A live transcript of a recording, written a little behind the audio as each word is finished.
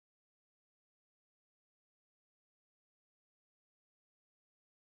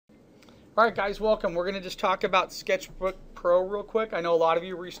All right, guys, welcome. We're going to just talk about Sketchbook Pro real quick. I know a lot of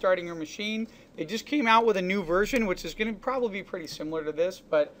you are restarting your machine. They just came out with a new version, which is going to probably be pretty similar to this,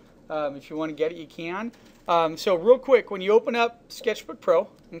 but if you want to get it, you can. So real quick, when you open up Sketchbook Pro,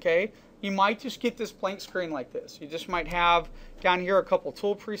 okay, you might just get this blank screen like this. You just might have down here a couple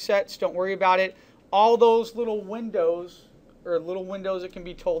tool presets. Don't worry about it. All those little windows that can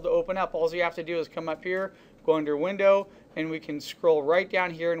be told to open up, all you have to do is come up here, go under Window, and we can scroll right down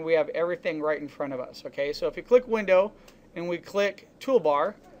here and we have everything right in front of us. Okay, so if you click Window and we click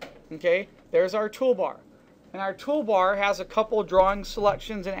Toolbar, okay, there's our toolbar. And our toolbar has a couple drawing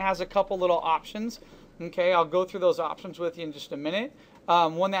selections and it has a couple little options. Okay, I'll go through those options with you in just a minute.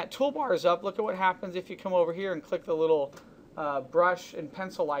 When that toolbar is up, look at what happens if you come over here and click the little brush and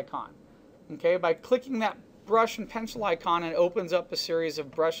pencil icon. Okay, by clicking that brush and pencil icon, it opens up a series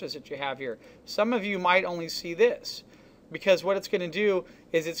of brushes that you have here. Some of you might only see this, because what it's going to do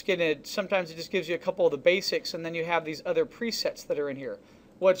is sometimes it just gives you a couple of the basics, and then you have these other presets that are in here.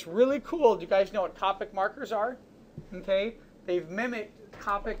 What's really cool, do you guys know what Copic markers are? Okay, they've mimicked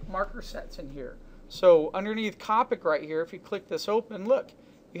Copic marker sets in here. So underneath Copic right here, if you click this open, look,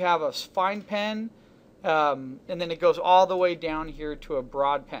 you have a fine pen, and then it goes all the way down here to a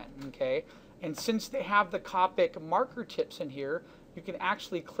broad pen. Okay, and since they have the Copic marker tips in here, you can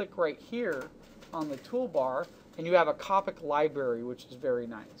actually click right here on the toolbar, and you have a Copic library, which is very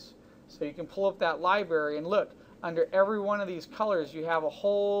nice. So you can pull up that library and look, under every one of these colors you have a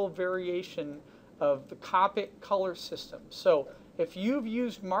whole variation of the Copic color system. So if you've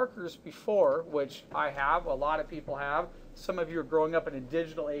used markers before, which I have, a lot of people have, some of you are growing up in a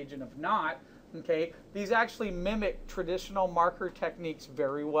digital age and have not, okay, these actually mimic traditional marker techniques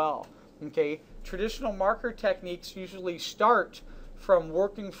very well. Okay, traditional marker techniques usually start from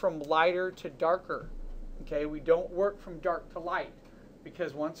working from lighter to darker. Okay, we don't work from dark to light,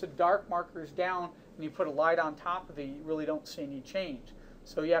 because once a dark marker is down and you put a light on top of it, you really don't see any change.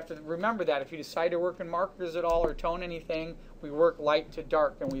 So you have to remember that if you decide to work in markers at all or tone anything, we work light to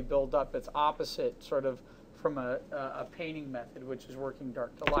dark and we build up. It's opposite sort of from a painting method, which is working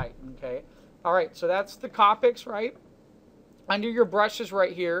dark to light. Okay, all right, so that's the Copics, right? Under your brushes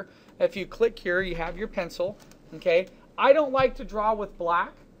right here, if you click here, you have your pencil. Okay, I don't like to draw with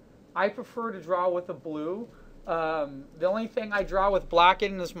black. I prefer to draw with a blue. The only thing I draw with black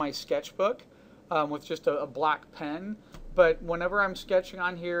in is my sketchbook with just a black pen. But whenever I'm sketching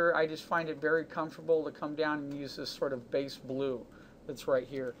on here, I just find it very comfortable to come down and use this sort of base blue that's right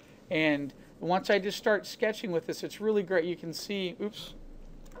here. And once I just start sketching with this, it's really great. You can see, oops,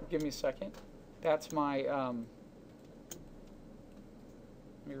 give me a second. That's my, let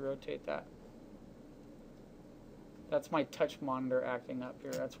me rotate that. That's my touch monitor acting up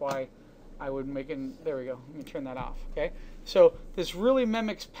here. That's why I would make it, there we go. Let me turn that off, okay? So this really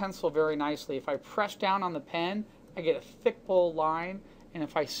mimics pencil very nicely. If I press down on the pen, I get a thick bold line, and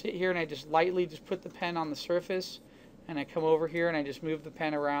if I sit here and I just lightly just put the pen on the surface, and I come over here and I just move the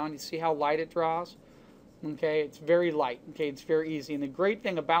pen around, you see how light it draws? Okay, it's very light, okay, it's very easy. And the great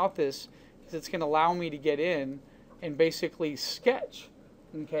thing about this is it's gonna allow me to get in and basically sketch,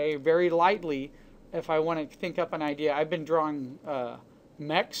 okay, very lightly. If I want to think up an idea, I've been drawing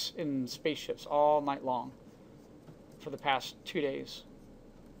mechs and spaceships all night long for the past 2 days.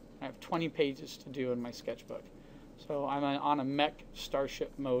 I have 20 pages to do in my sketchbook. So I'm on a mech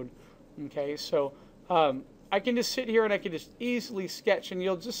starship mode. Okay, so I can just sit here and I can just easily sketch, and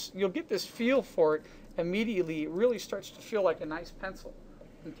you'll get this feel for it immediately. It really starts to feel like a nice pencil.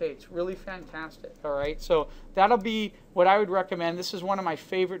 Okay, it's really fantastic. All right, so that'll be what I would recommend. This is one of my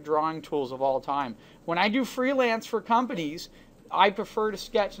favorite drawing tools of all time. When I do freelance for companies, I prefer to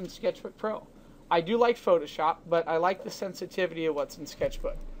sketch in Sketchbook Pro. I do like Photoshop, but I like the sensitivity of what's in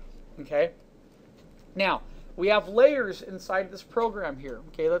Sketchbook. Okay, now we have layers inside this program here.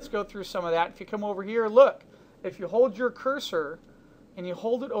 Okay, let's go through some of that. If you come over here, look, if you hold your cursor and you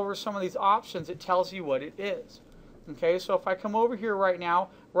hold it over some of these options, it tells you what it is. Okay, so if I come over here right now,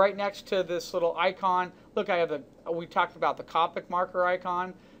 right next to this little icon, look, I have we talked about the Copic marker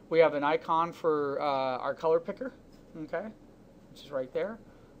icon. We have an icon for our color picker, okay, which is right there.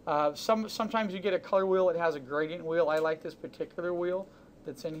 Sometimes you get a color wheel, it has a gradient wheel. I like this particular wheel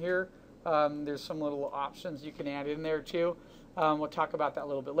that's in here. There's some little options you can add in there too. We'll talk about that a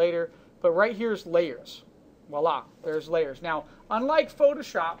little bit later. But right here's layers. Voila, there's layers. Now, unlike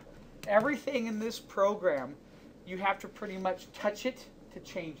Photoshop, everything in this program, you have to pretty much touch it to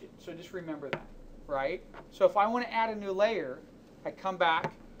change it. So just remember that, right? So if I want to add a new layer, I come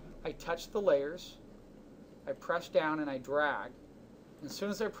back, I touch the layers, I press down and I drag. As soon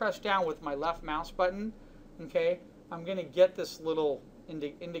as I press down with my left mouse button, okay, I'm going to get this little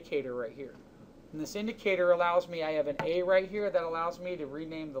indicator right here. And this indicator allows me, I have an A right here that allows me to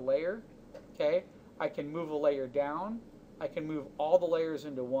rename the layer. Okay, I can move a layer down. I can move all the layers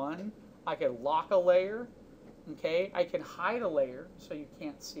into one. I can lock a layer. Okay, I can hide a layer so you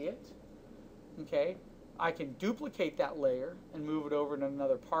can't see it. Okay, I can duplicate that layer and move it over to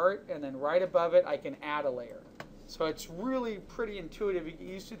another part, and then right above it I can add a layer. So it's really pretty intuitive. You get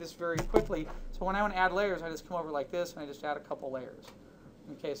used to this very quickly. So when I want to add layers, I just come over like this and I just add a couple layers.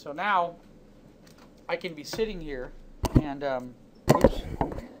 Okay, so now I can be sitting here and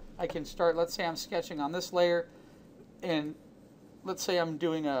I can start, let's say I'm sketching on this layer, and let's say I'm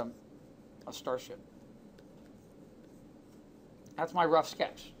doing a starship. That's my rough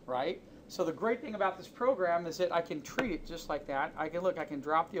sketch, right? So the great thing about this program is that I can treat it just like that. I can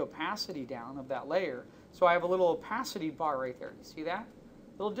drop the opacity down of that layer. So I have a little opacity bar right there. You see that?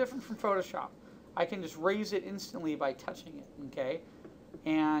 A little different from Photoshop. I can just raise it instantly by touching it, okay?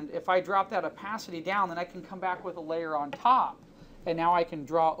 And if I drop that opacity down, then I can come back with a layer on top. And now I can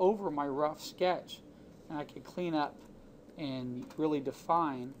draw over my rough sketch. And I can clean up and really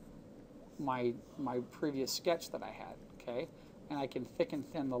define my previous sketch that I had, okay? And I can thick and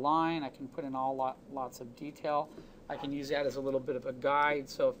thin the line. I can put in lots of detail. I can use that as a little bit of a guide.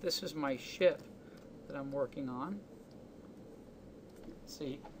 So if this is my ship that I'm working on,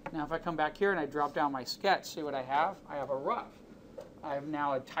 see, now if I come back here and I drop down my sketch, see what I have? I have a rough. I have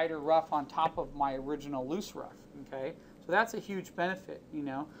now a tighter rough on top of my original loose rough, okay? So that's a huge benefit, you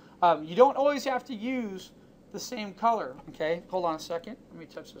know. You don't always have to use the same color, okay? Hold on a second. Let me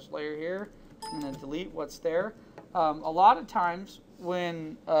touch this layer here and then delete what's there. A lot of times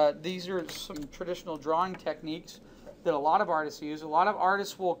when these are some traditional drawing techniques that a lot of artists use, a lot of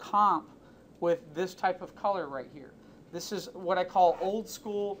artists will comp with this type of color right here. This is what I call old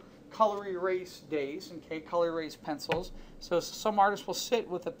school color erase days, okay, color erase pencils. So some artists will sit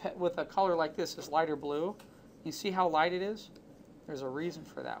with a color like this, lighter blue. You see how light it is? There's a reason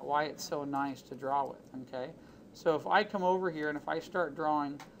for that, why it's so nice to draw with, okay? So if I come over here and if I start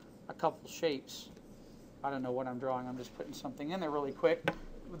drawing a couple shapes, I don't know what I'm drawing, I'm just putting something in there really quick.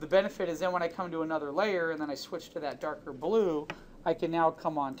 The benefit is then when I come to another layer and then I switch to that darker blue, I can now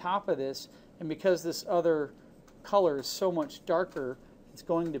come on top of this, and because this other color is so much darker, it's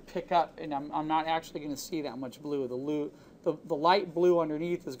going to pick up, and I'm not actually going to see that much blue. The light blue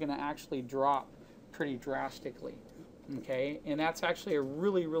underneath is going to actually drop pretty drastically, okay? And that's actually a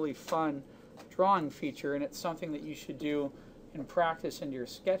really, really fun drawing feature, and it's something that you should do and practice into your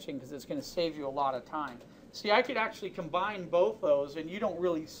sketching because it's going to save you a lot of time. See, I could actually combine both those and you don't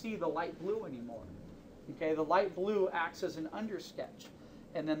really see the light blue anymore. Okay, the light blue acts as an undersketch,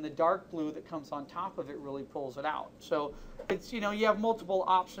 and then the dark blue that comes on top of it really pulls it out. So it's, you know, you have multiple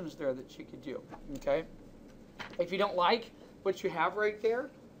options there that you could do. Okay, if you don't like what you have right there,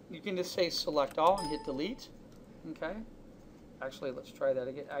 you can just say select all and hit delete. Okay, actually let's try that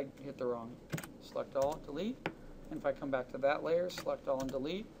again. I hit the wrong. Select all, delete. And if I come back to that layer, select all and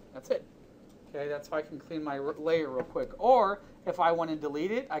delete, that's it. Okay, that's how I can clean my layer real quick. Or if I want to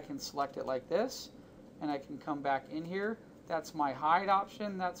delete it, I can select it like this, and I can come back in here. That's my hide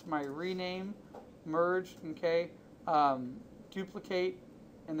option. That's my rename, merge, okay, duplicate,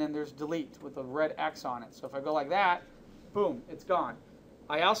 and then there's delete with a red X on it. So if I go like that, boom, it's gone.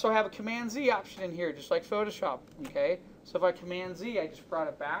 I also have a Command Z option in here, just like Photoshop, okay? So if I Command Z, I just brought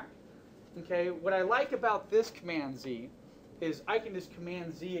it back. Okay, what I like about this Command Z is I can just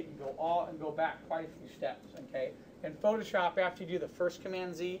Command Z it and go back quite a few steps, okay? In Photoshop, after you do the first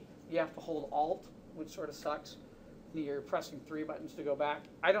Command Z, you have to hold Alt, which sort of sucks. You're pressing 3 buttons to go back.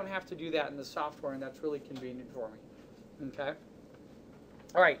 I don't have to do that in the software, and that's really convenient for me, okay?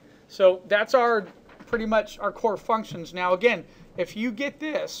 All right, so that's pretty much our core functions. Now again, if you get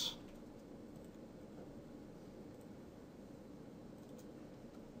this,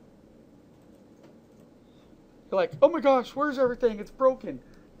 you're like, oh my gosh, where's everything? It's broken.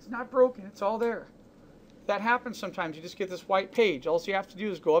 It's not broken. It's all there. That happens sometimes. You just get this white page. All you have to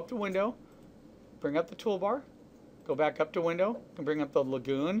do is go up to Window, bring up the toolbar, go back up to Window, and bring up the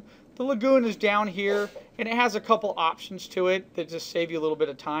Lagoon. The Lagoon is down here, and it has a couple options to it that just save you a little bit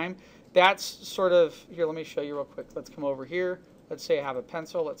of time. That's sort of, here, let me show you real quick. Let's come over here. Let's say I have a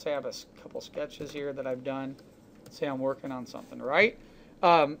pencil. Let's say I have a couple sketches here that I've done. Let's say I'm working on something, right?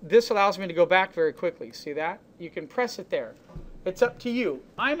 This allows me to go back very quickly. See that? You can press it there. It's up to you.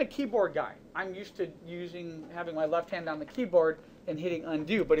 I'm a keyboard guy. I'm used to having my left hand on the keyboard and hitting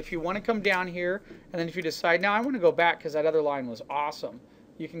undo. But if you want to come down here, and then if you decide, now I want to go back because that other line was awesome,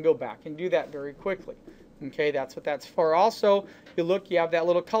 you can go back and do that very quickly. Okay, that's what that's for. Also, you have that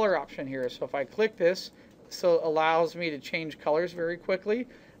little color option here. So if I click this, so it allows me to change colors very quickly.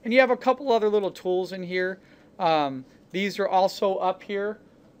 And you have a couple other little tools in here. These are also up here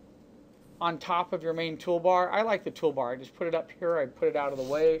on top of your main toolbar. I like the toolbar. I just put it up here, I put it out of the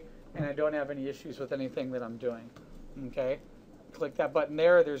way, and I don't have any issues with anything that I'm doing. Okay, click that button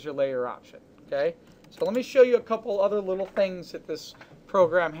there, there's your layer option. Okay, so let me show you a couple other little things that this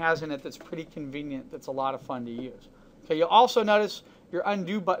program has in it that's pretty convenient, that's a lot of fun to use. Okay, you'll also notice your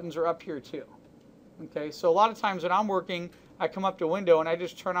undo buttons are up here too. Okay, so a lot of times when I'm working, I come up to window and I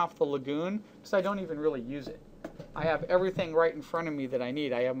just turn off the lagoon because I don't even really use it. I have everything right in front of me that I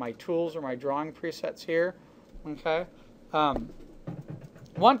need. I have my tools or my drawing presets here. Okay.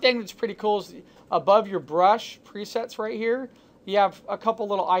 One thing that's pretty cool is above your brush presets right here, you have a couple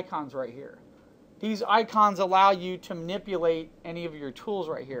little icons right here. These icons allow you to manipulate any of your tools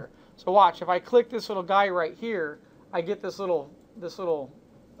right here. So watch, if I click this little guy right here, I get this little,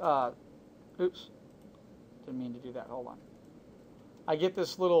 oops, didn't mean to do that, hold on. I get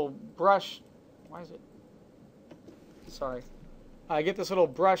this little brush, why is it? Sorry. I get this little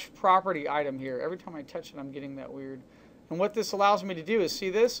brush property item here. Every time I touch it, I'm getting that weird. And what this allows me to do is, see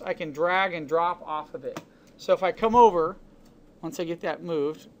this? I can drag and drop off of it. So if I come over, once I get that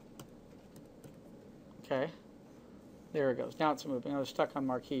moved, okay, there it goes. Now it's moving. I was stuck on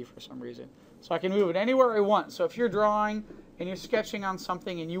marquee for some reason. So I can move it anywhere I want. So if you're drawing and you're sketching on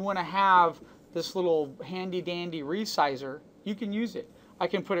something and you want to have this little handy dandy resizer, you can use it. I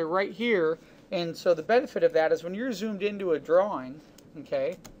can put it right here. And so the benefit of that is when you're zoomed into a drawing,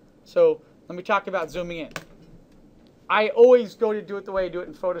 okay, so let me talk about zooming in. I always go to do it the way I do it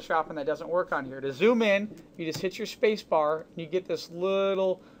in Photoshop, and that doesn't work on here. To zoom in, you just hit your space bar, and you get this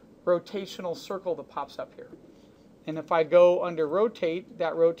little rotational circle that pops up here. And if I go under rotate,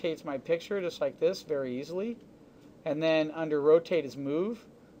 that rotates my picture just like this very easily. And then under rotate is move.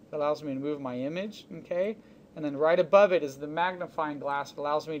 That allows me to move my image, okay? And then right above it is the magnifying glass that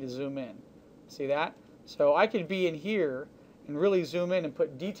allows me to zoom in. See that? So I could be in here and really zoom in and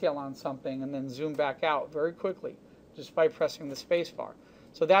put detail on something and then zoom back out very quickly just by pressing the space bar.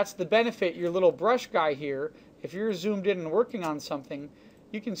 So that's the benefit. Your little brush guy here, if you're zoomed in and working on something,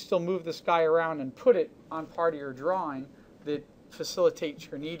 you can still move this guy around and put it on part of your drawing that facilitates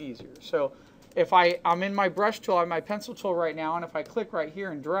your need easier. So if I'm in my brush tool, I'm in my pencil tool right now, and if I click right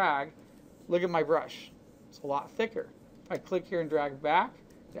here and drag, look at my brush. It's a lot thicker. If I click here and drag back,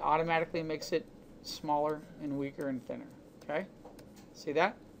 it automatically makes it smaller and weaker and thinner. Okay? See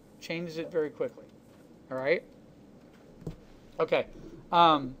that? Changes it very quickly. All right? Okay.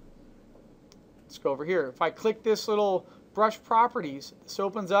 Let's go over here. If I click this little brush properties, this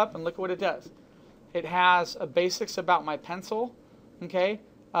opens up and look at what it does. It has a basics about my pencil. Okay?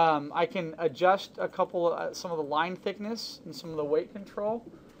 I can adjust a couple, some of the line thickness and some of the weight control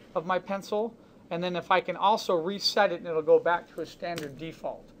of my pencil. And then if I can also reset it, and it'll go back to a standard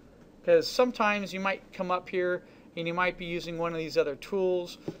default. Because sometimes you might come up here and you might be using one of these other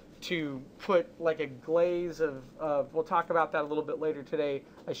tools to put like a glaze of we'll talk about that a little bit later today,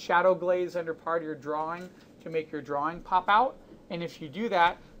 a shadow glaze under part of your drawing to make your drawing pop out. And if you do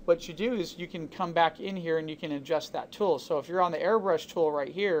that, what you do is you can come back in here and you can adjust that tool. So if you're on the airbrush tool right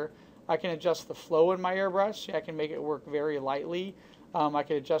here, I can adjust the flow in my airbrush. I can make it work very lightly. I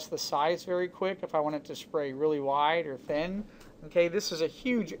can adjust the size very quick if I want it to spray really wide or thin. Okay, this is a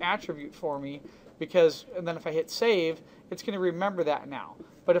huge attribute for me because, and then if I hit save, it's going to remember that now.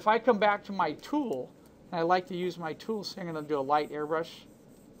 But if I come back to my tool, and I like to use my tool, so I'm going to do a light airbrush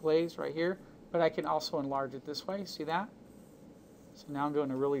glaze right here, but I can also enlarge it this way. See that? So now I'm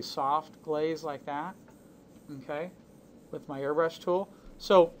doing a really soft glaze like that, okay, with my airbrush tool.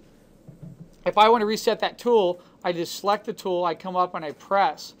 So if I want to reset that tool, I just select the tool, I come up and I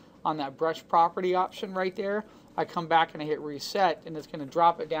press on that brush property option right there. I come back and I hit reset, and it's going to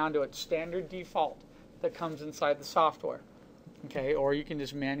drop it down to its standard default that comes inside the software. Okay, or you can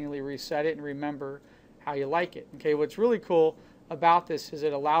just manually reset it and remember how you like it. Okay, what's really cool about this is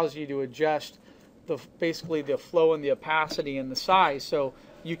it allows you to adjust basically the flow and the opacity and the size. So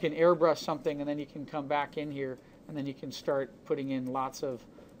you can airbrush something and then you can come back in here and then you can start putting in lots of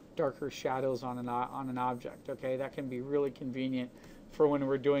darker shadows on an object. Okay, that can be really convenient for when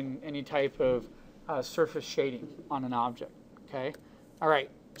we're doing any type of surface shading on an object. Okay, all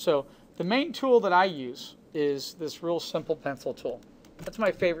right, so the main tool that I use is this real simple pencil tool. That's my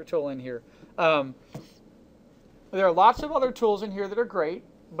favorite tool in here. There are lots of other tools in here that are great,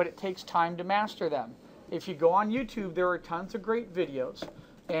 but it takes time to master them. If you go on YouTube, there are tons of great videos,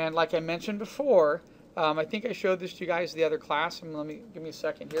 and like I mentioned before, I think I showed this to you guys the other class, and give me a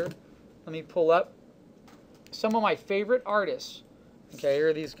second here. Let me pull up some of my favorite artists. Okay, here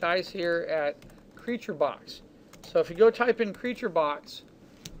are these guys here at creature box. So if you go type in creature box,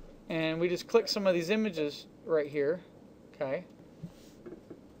 and we just click some of these images right here, okay.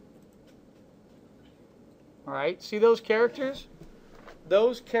 All right, see those characters?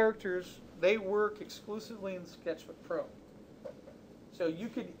 Those characters, they work exclusively in Sketchbook Pro. So you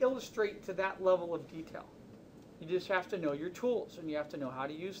can illustrate to that level of detail. You just have to know your tools, and you have to know how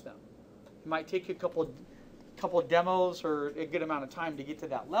to use them. It might take you a couple of demos or a good amount of time to get to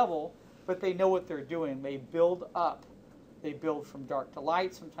that level, but they know what they're doing. They build up. They build from dark to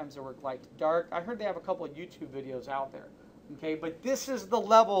light. Sometimes they work light to dark. I heard they have a couple of YouTube videos out there. Okay, but this is the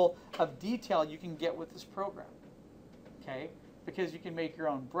level of detail you can get with this program. Okay, because you can make your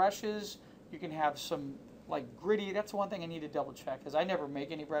own brushes. You can have some like gritty. That's one thing I need to double check, because I never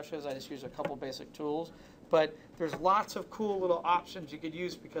make any brushes. I just use a couple basic tools. But there's lots of cool little options you could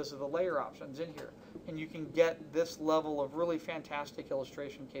use because of the layer options in here. And you can get this level of really fantastic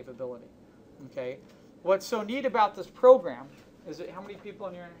illustration capability. Okay, what's so neat about this program is that how many people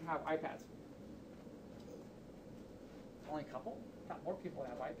in here have iPads? Only a couple? Not more people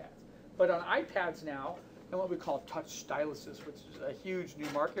have iPads. But on iPads now, and what we call touch styluses, which is a huge new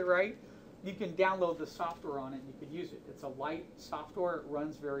market, right? You can download the software on it and you could use it. It's a light software. It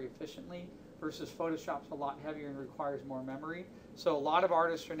runs very efficiently versus Photoshop's a lot heavier and requires more memory. So a lot of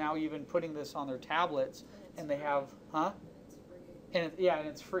artists are now even putting this on their tablets, and they have, huh? And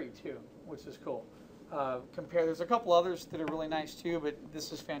it's free too, which is cool. There's a couple others that are really nice too, but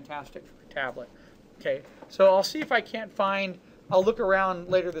this is fantastic for a tablet. Okay, so I'll see if I can't find, I'll look around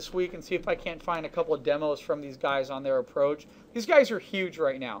later this week and see if I can't find a couple of demos from these guys on their approach. These guys are huge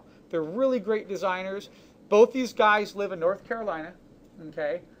right now. They're really great designers. Both these guys live in North Carolina,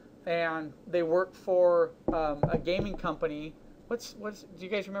 okay, and they work for a gaming company. Do you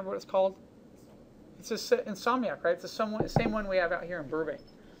guys remember what it's called? It's Insomniac, right? It's the same one we have out here in Burbank.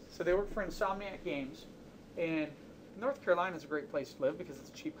 So they work for Insomniac Games, and North Carolina is a great place to live because it's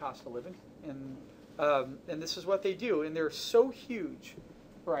a cheap cost of living, and this is what they do, and they're so huge,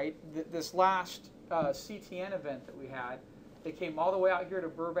 right? This last CTN event that we had, they came all the way out here to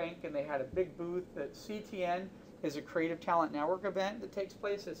Burbank, and they had a big booth. That CTN is a Creative Talent Network event that takes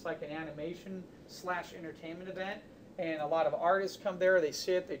place. It's like an animation/entertainment event, and a lot of artists come there. They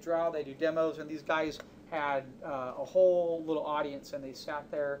sit, they draw, they do demos, and these guys had a whole little audience, and they sat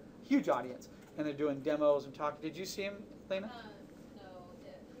there, huge audience, and they're doing demos and talking. Did you see him, Lena? No,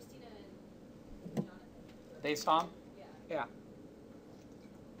 Christina and Jonathan. They saw him? Yeah.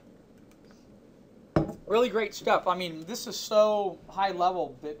 Yeah. Really great stuff. I mean, this is so high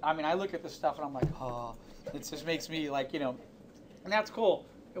level that, I mean, I look at this stuff and I'm like, oh, it just makes me like, and that's cool.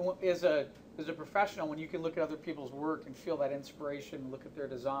 As a professional, when you can look at other people's work and feel that inspiration, look at their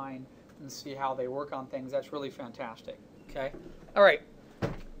design and see how they work on things, that's really fantastic. Okay. All right.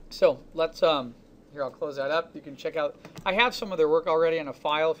 So let's, here, I'll close that up. You can check out, I have some of their work already in a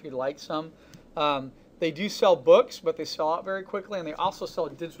file if you'd like some. They do sell books, but they sell out very quickly, and they also sell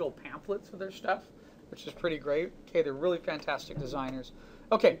digital pamphlets of their stuff, which is pretty great. Okay, they're really fantastic designers.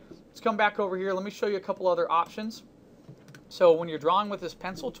 Okay, let's come back over here. Let me show you a couple other options. So when you're drawing with this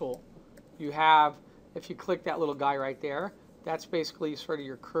pencil tool, you have, if you click that little guy right there, that's basically sort of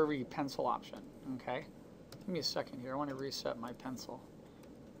your curvy pencil option, okay? Give me a second here. I want to reset my pencil.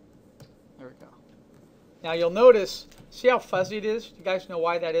 There we go. Now you'll notice, see how fuzzy it is? Do you guys know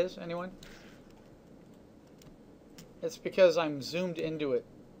why that is? Anyone? It's because I'm zoomed into it.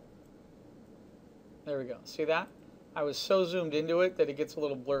 There we go. See that? I was so zoomed into it that it gets a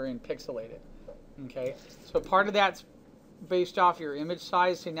little blurry and pixelated. Okay? So part of that's based off your image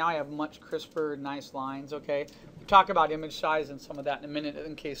size. See, now I have much crisper, nice lines. Okay? We'll talk about image size and some of that in a minute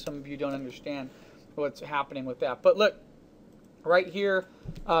in case some of you don't understand what's happening with that. But look, right here,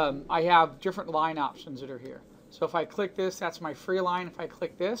 I have different line options that are here. So if I click this, that's my free line. If I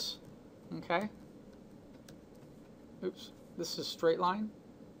click this, okay? Oops, this is straight line.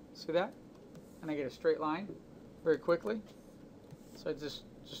 See that? And I get a straight line very quickly. So it just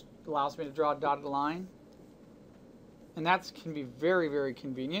allows me to draw a dotted line. And that can be very, very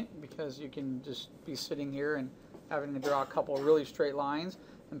convenient because you can just be sitting here and having to draw a couple of really straight lines,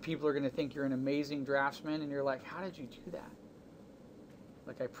 and people are going to think you're an amazing draftsman, and you're like, how did you do that?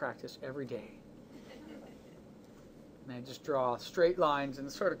 Like, I practice every day. And I just draw straight lines, and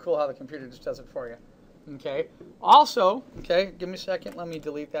it's sort of cool how the computer just does it for you. Okay. Also, okay, give me a second. Let me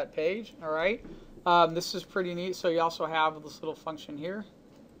delete that page. All right. This is pretty neat. So you also have this little function here.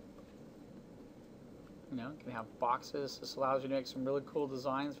 You can have boxes. This allows you to make some really cool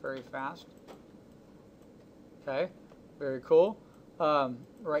designs very fast. Okay. Very cool.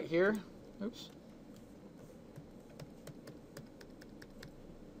 Right here. Oops.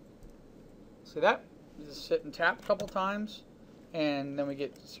 See that? You just sit and tap a couple times, and then we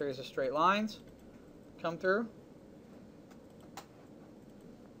get a series of straight lines come through.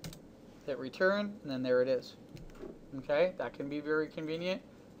 Hit return, and then there it is. Okay, that can be very convenient.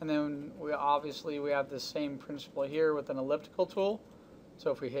 And then we have the same principle here with an elliptical tool. So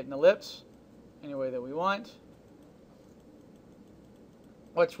if we hit an ellipse any way that we want.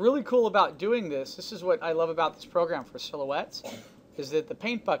 What's really cool about doing this is what I love about this program for silhouettes, is that the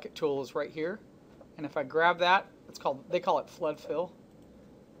paint bucket tool is right here. And if I grab that, they call it flood fill.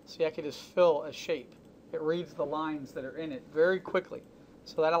 See, I can just fill a shape. It reads the lines that are in it very quickly.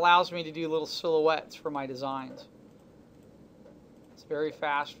 So that allows me to do little silhouettes for my designs. It's very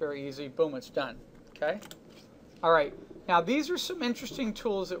fast, very easy. Boom, it's done. Okay? All right. Now, these are some interesting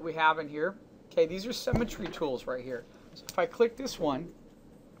tools that we have in here. Okay, these are symmetry tools right here. So if I click this one,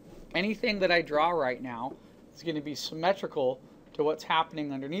 anything that I draw right now is going to be symmetrical to what's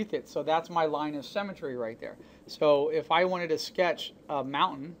happening underneath it. So that's my line of symmetry right there. So if I wanted to sketch a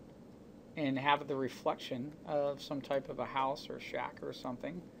mountain and have the reflection of some type of a house or shack or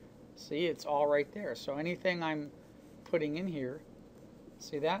something, see, it's all right there. So anything I'm putting in here,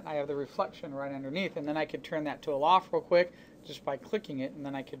 see that? I have the reflection right underneath, and then I could turn that tool off real quick just by clicking it, and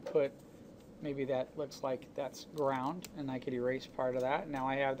then I could put, maybe that looks like that's ground, and I could erase part of that. Now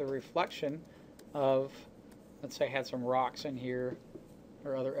I have the reflection of, let's say I had some rocks in here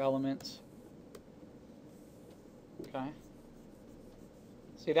or other elements. Okay.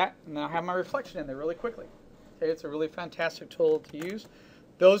 See that? And now I have my reflection in there really quickly. Okay, it's a really fantastic tool to use.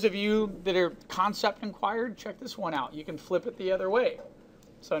 Those of you that are concept inquired, check this one out. You can flip it the other way.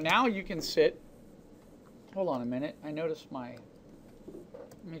 So now you can sit, hold on a minute, I noticed let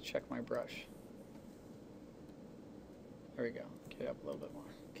me check my brush. There we go, get it up a little bit more.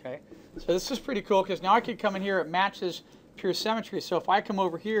 Okay, so this is pretty cool because now I could come in here, it matches pure symmetry. So if I come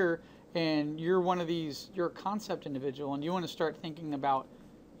over here and you're one of these, you're a concept individual and you want to start thinking about,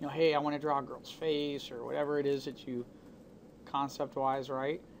 you know, hey, I want to draw a girl's face or whatever it is that you, concept-wise,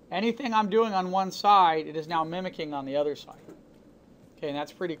 right? Anything I'm doing on one side, it is now mimicking on the other side. Okay, and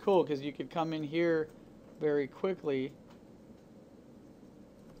that's pretty cool because you could come in here very quickly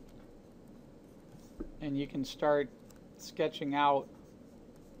and you can start sketching out,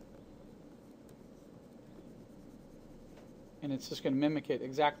 and it's just going to mimic it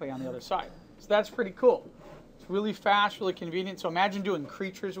exactly on the other side. So that's pretty cool. It's really fast, really convenient. So imagine doing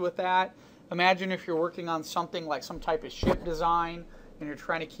creatures with that. Imagine if you're working on something like some type of ship design and you're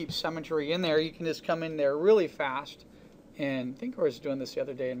trying to keep symmetry in there, you can just come in there really fast. And I think I was doing this the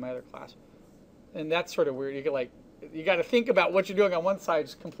other day in my other class. And that's sort of weird. You got to think about what you're doing on one side,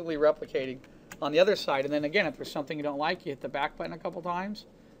 just completely replicating on the other side. And then again, if there's something you don't like, you hit the back button a couple times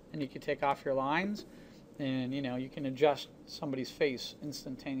and you can take off your lines. And you know, you can adjust somebody's face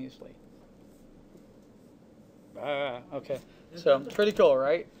instantaneously. Okay, so pretty cool,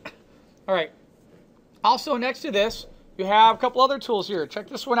 right? All right. Also next to this, you have a couple other tools here. Check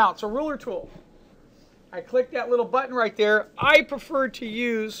this one out. It's a ruler tool. I click that little button right there. I prefer to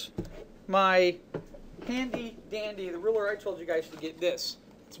use my handy dandy, the ruler I told you guys to get this.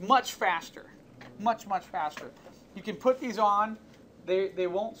 It's much faster, much faster. You can put these on. They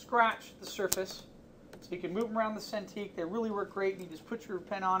won't scratch the surface. So you can move them around the Cintiq. They really work great. You just put your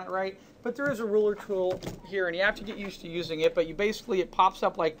pen on it, right? But there is a ruler tool here, and you have to get used to using it. But you basically, it pops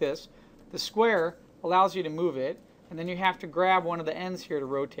up like this. The square allows you to move it, and then you have to grab one of the ends here to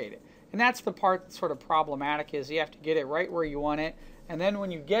rotate it. And that's the part that's sort of problematic, is you have to get it right where you want it. And then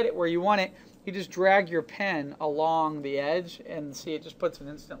when you get it where you want it, you just drag your pen along the edge, and see, it just puts an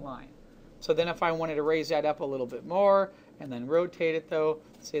instant line. So then if I wanted to raise that up a little bit more and then rotate it though,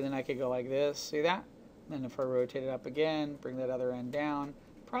 see, then I could go like this, see that? Then if I rotate it up again, bring that other end down.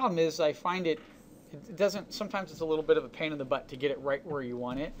 Problem is, I find it doesn't, sometimes it's a little bit of a pain in the butt to get it right where you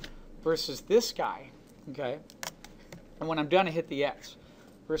want it, versus this guy, okay? And when I'm done, I hit the X.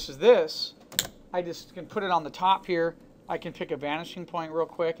 Versus this, I just can put it on the top here. I can pick a vanishing point real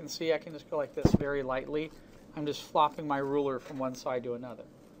quick and see, I can just go like this very lightly. I'm just flopping my ruler from one side to another.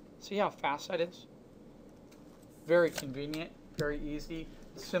 See how fast that is? Very convenient, very easy,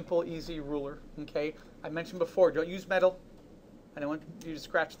 simple, easy ruler, okay? I mentioned before, don't use metal. I don't want you to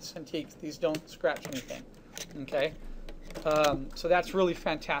scratch the Cintiq. These don't scratch anything, okay? So that's really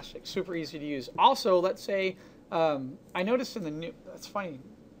fantastic, super easy to use. Also, let's say, I noticed in the new, that's funny,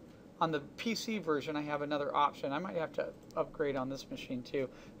 on the PC version, I have another option. I might have to upgrade on this machine too.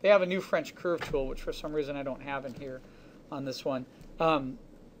 They have a new French curve tool, which for some reason I don't have in here on this one.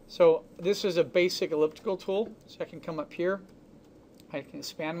 So this is a basic elliptical tool. So I can come up here. I can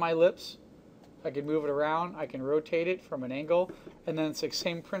expand my ellipse. I can move it around, I can rotate it from an angle, and then it's the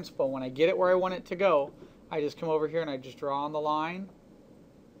same principle. When I get it where I want it to go, I just come over here and I just draw on the line.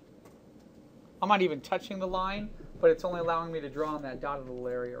 I'm not even touching the line, but it's only allowing me to draw on that dotted little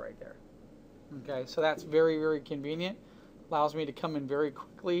area right there. Okay, so that's very, very convenient. Allows me to come in very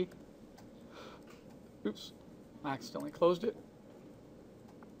quickly. Oops, I accidentally closed it.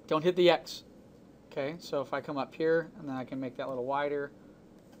 Don't hit the X. Okay, so if I come up here, and then I can make that a little wider.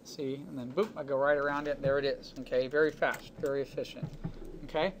 See, and then boop, I go right around it, and there it is. Okay, very fast, very efficient.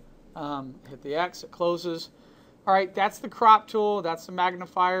 Okay, hit the X, it closes. All right, that's the crop tool, that's the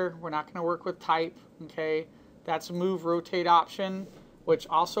magnifier. We're not going to work with type. Okay, that's a move rotate option, which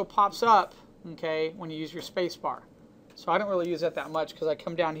also pops up, okay, when you use your space bar. So I don't really use that much because I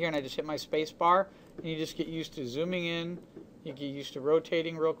come down here and I just hit my space bar, and you just get used to zooming in, you get used to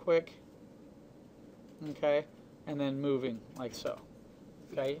rotating real quick, okay, and then moving like so.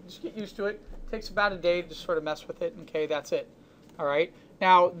 Okay, just get used to it. Takes about a day to just sort of mess with it. Okay, that's it. All right.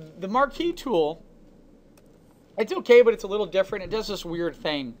 Now, the marquee tool, it's okay, but it's a little different. It does this weird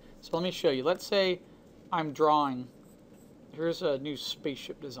thing. So let me show you. Let's say I'm drawing. Here's a new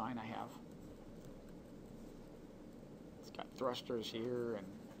spaceship design I have. It's got thrusters here and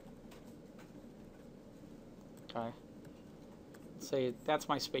okay. Let's say that's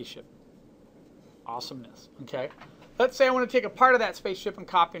my spaceship. Awesomeness. Okay. Let's say I want to take a part of that spaceship and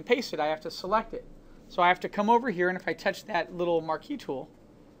copy and paste it. I have to select it. So I have to come over here, and if I touch that little marquee tool,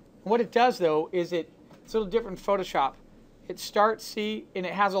 what it does though is it's a little different in Photoshop. It starts, see, and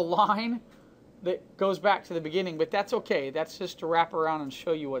it has a line that goes back to the beginning, but that's okay. That's just to wrap around and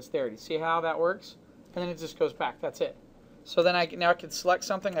show you what's there. Do you see how that works? And then it just goes back. That's it. So then now I can select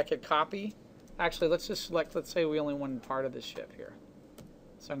something. I could copy. Actually, let's just select, let's say we only want part of this ship here.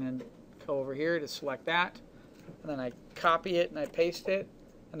 So I'm going to go over here to select that. And then I copy it and I paste it,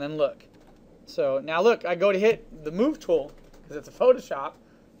 and then look. So now look, I go to hit the move tool because it's a Photoshop,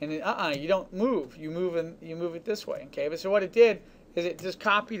 and you don't move. You move it this way. Okay, but so what it did is it just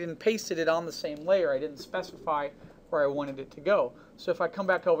copied and pasted it on the same layer. I didn't specify where I wanted it to go. So if I come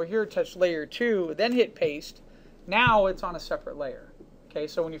back over here, touch layer 2, then hit paste, now it's on a separate layer. Okay,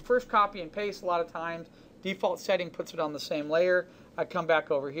 so when you first copy and paste, a lot of times default setting puts it on the same layer. I come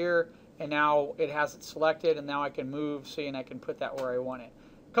back over here, and now it has it selected, and now I can move, see, and I can put that where I want it.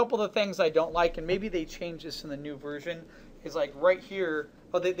 A couple of the things I don't like, and maybe they changed this in the new version, is like right here,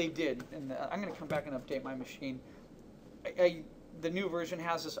 oh, they did, and I'm going to come back and update my machine. The new version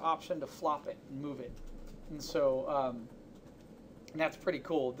has this option to flop it and move it, and so and that's pretty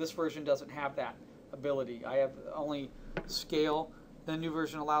cool. This version doesn't have that ability. I have only scale. The new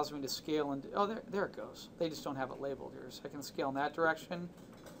version allows me to scale, and oh, there it goes. They just don't have it labeled here, so I can scale in that direction.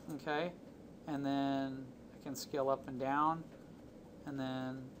 Okay, and then I can scale up and down, and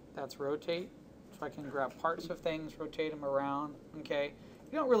then that's rotate. So I can grab parts of things, rotate them around. Okay,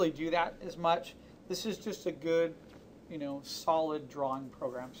 you don't really do that as much. This is just a good, solid drawing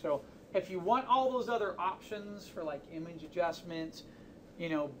program. So if you want all those other options for like image adjustments,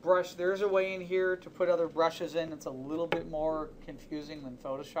 brush, there's a way in here to put other brushes in. It's a little bit more confusing than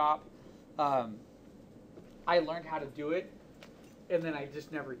Photoshop. I learned how to do it, and then I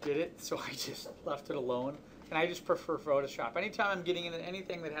just never did it, so I just left it alone. And I just prefer Photoshop. Anytime I'm getting into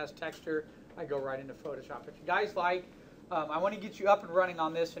anything that has texture, I go right into Photoshop. If you guys like, I want to get you up and running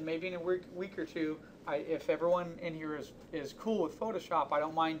on this, and maybe in a week or two, if everyone in here is cool with Photoshop, I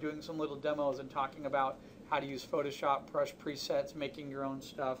don't mind doing some little demos and talking about how to use Photoshop, brush presets, making your own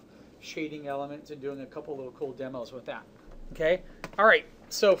stuff, shading elements, and doing a couple little cool demos with that. Okay? All right.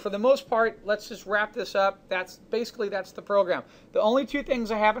 So for the most part, let's just wrap this up. That's the program. The only two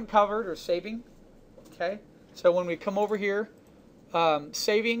things I haven't covered are saving. Okay? So when we come over here,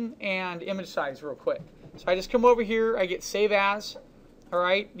 saving and image size real quick. So I just come over here, I get save as. All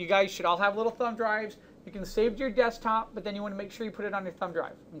right? You guys should all have little thumb drives. You can save to your desktop, but then you want to make sure you put it on your thumb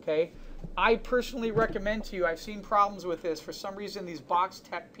drive. Okay? I personally recommend to you, I've seen problems with this. For some reason, these box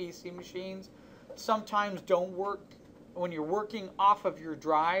tech PC machines sometimes don't work. When you're working off of your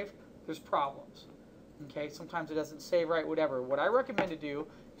drive, there's problems. Okay, sometimes it doesn't save right, whatever. What I recommend to do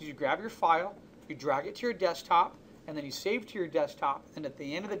is you grab your file, you drag it to your desktop, and then you save to your desktop. And at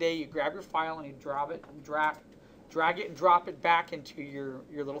the end of the day, you grab your file and you drag it and drop it back into your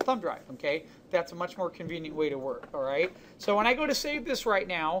little thumb drive. Okay, that's a much more convenient way to work. All right. So when I go to save this right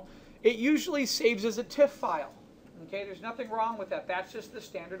now, it usually saves as a TIFF file. Okay, there's nothing wrong with that. That's just the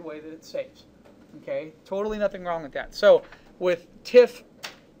standard way that it saves. Okay, totally nothing wrong with that. So with TIFF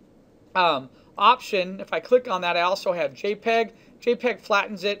option, if I click on that, I also have JPEG. JPEG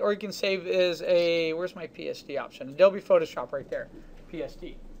flattens it, or you can save as a, where's my PSD option? Adobe Photoshop right there,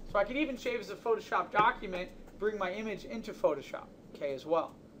 PSD. So I can even save as a Photoshop document, bring my image into Photoshop, okay, as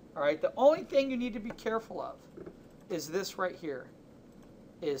well. All right, the only thing you need to be careful of is this right here,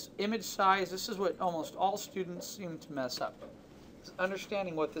 is image size. This is what almost all students seem to mess up. It's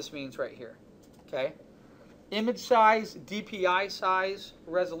understanding what this means right here, okay? Image size, DPI size,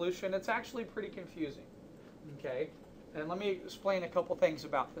 resolution, it's actually pretty confusing, okay? And let me explain a couple things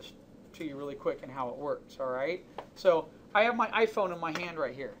about this to you really quick and how it works, all right? So I have my iPhone in my hand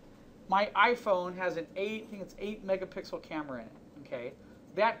right here. My iPhone has an I think it's 8 megapixel camera in it, okay?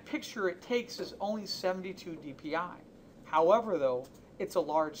 That picture it takes is only 72 DPI. However, though, it's a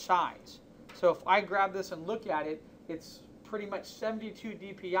large size. So if I grab this and look at it, it's pretty much 72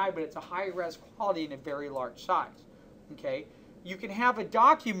 DPI, but it's a high-res quality in a very large size, okay? You can have a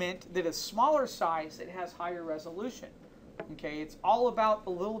document that is smaller size that has higher resolution, okay? It's all about the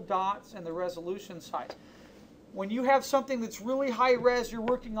little dots and the resolution size. When you have something that's really high-res you're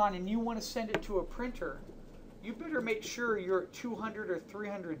working on and you want to send it to a printer, you better make sure you're at 200 or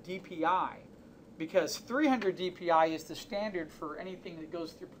 300 DPI, because 300 DPI is the standard for anything that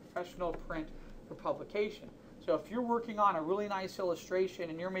goes through professional print or publication. So if you're working on a really nice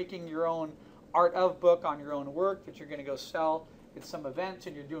illustration and you're making your own art of book on your own work that you're going to go sell at some events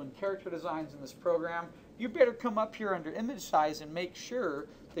and you're doing character designs in this program, you better come up here under image size and make sure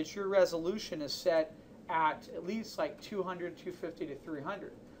that your resolution is set at least like 200, 250 to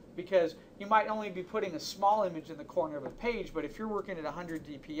 300. Because you might only be putting a small image in the corner of a page, but if you're working at 100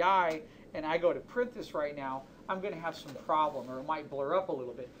 DPI and I go to print this right now, I'm going to have some problem, or it might blur up a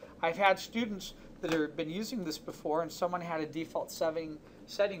little bit. I've had students that have been using this before, and someone had a default setting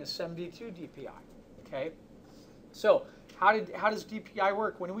of 72 DPI. Okay, so how does DPI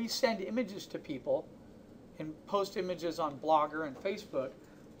work? When we send images to people and post images on Blogger and Facebook,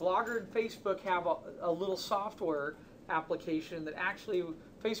 Blogger and Facebook have a little software application that actually,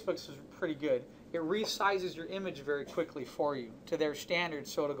 Facebook's is pretty good. It resizes your image very quickly for you to their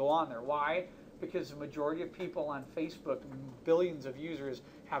standards, so it'll go on there. Why? Because the majority of people on Facebook, billions of users,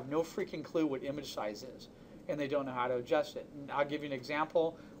 have no freaking clue what image size is, and they don't know how to adjust it. And I'll give you an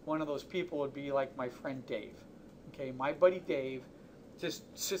example. One of those people would be like my friend Dave. Okay, my buddy Dave just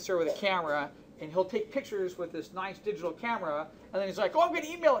sits there with a camera, and he'll take pictures with this nice digital camera, and then he's like, oh, I'm going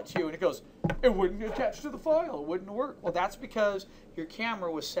to email it to you. And it goes, it wouldn't attach to the file. It wouldn't work. Well, that's because your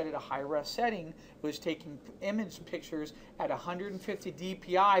camera was set at a high-res setting. It was taking image pictures at 150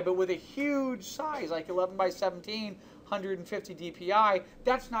 DPI, but with a huge size, like 11 by 17, 150 DPI.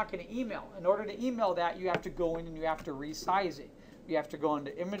 That's not going to email. In order to email that, you have to go in and you have to resize it. You have to go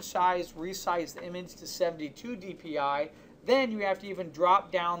into image size, resize the image to 72 DPI. Then you have to even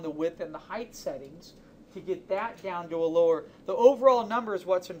drop down the width and the height settings to get that down to a lower. The overall number is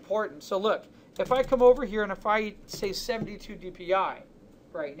what's important. So look, if I come over here and if I say 72 DPI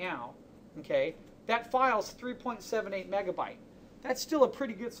right now, okay, that file's 3.78 megabyte. That's still a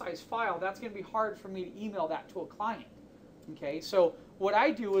pretty good size file. That's going to be hard for me to email that to a client. Okay, so what I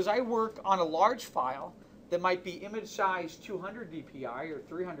do is I work on a large file that might be image size 200 DPI or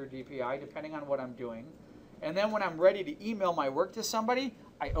 300 DPI, depending on what I'm doing. And then when I'm ready to email my work to somebody,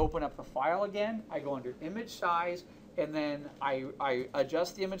 I open up the file again, I go under image size, and then I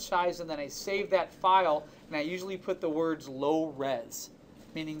adjust the image size, and then I save that file, and I usually put the words low res,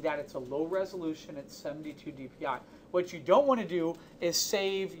 meaning that it's a low resolution at 72 DPI. What you don't want to do is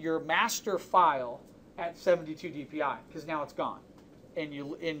save your master file at 72 DPI, because now it's gone.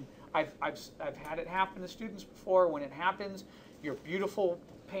 And I've had it happen to students before. When it happens, your beautiful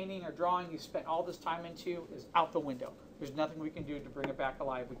painting or drawing you spent all this time into is out the window. There's nothing we can do to bring it back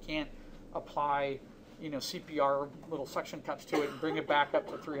alive. We can't apply, CPR little suction cups to it and bring it back up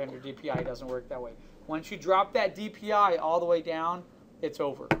to 300 DPI. It doesn't work that way. Once you drop that DPI all the way down, it's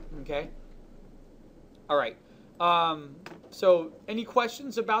over. Okay. All right. So any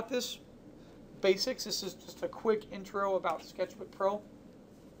questions about this? Basics. This is just a quick intro about Sketchbook Pro.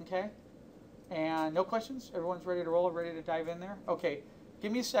 Okay. And no questions? Everyone's ready to roll, ready to dive in there? Okay.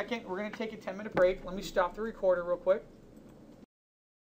 Give me a second. We're going to take a 10-minute break. Let me stop the recorder real quick.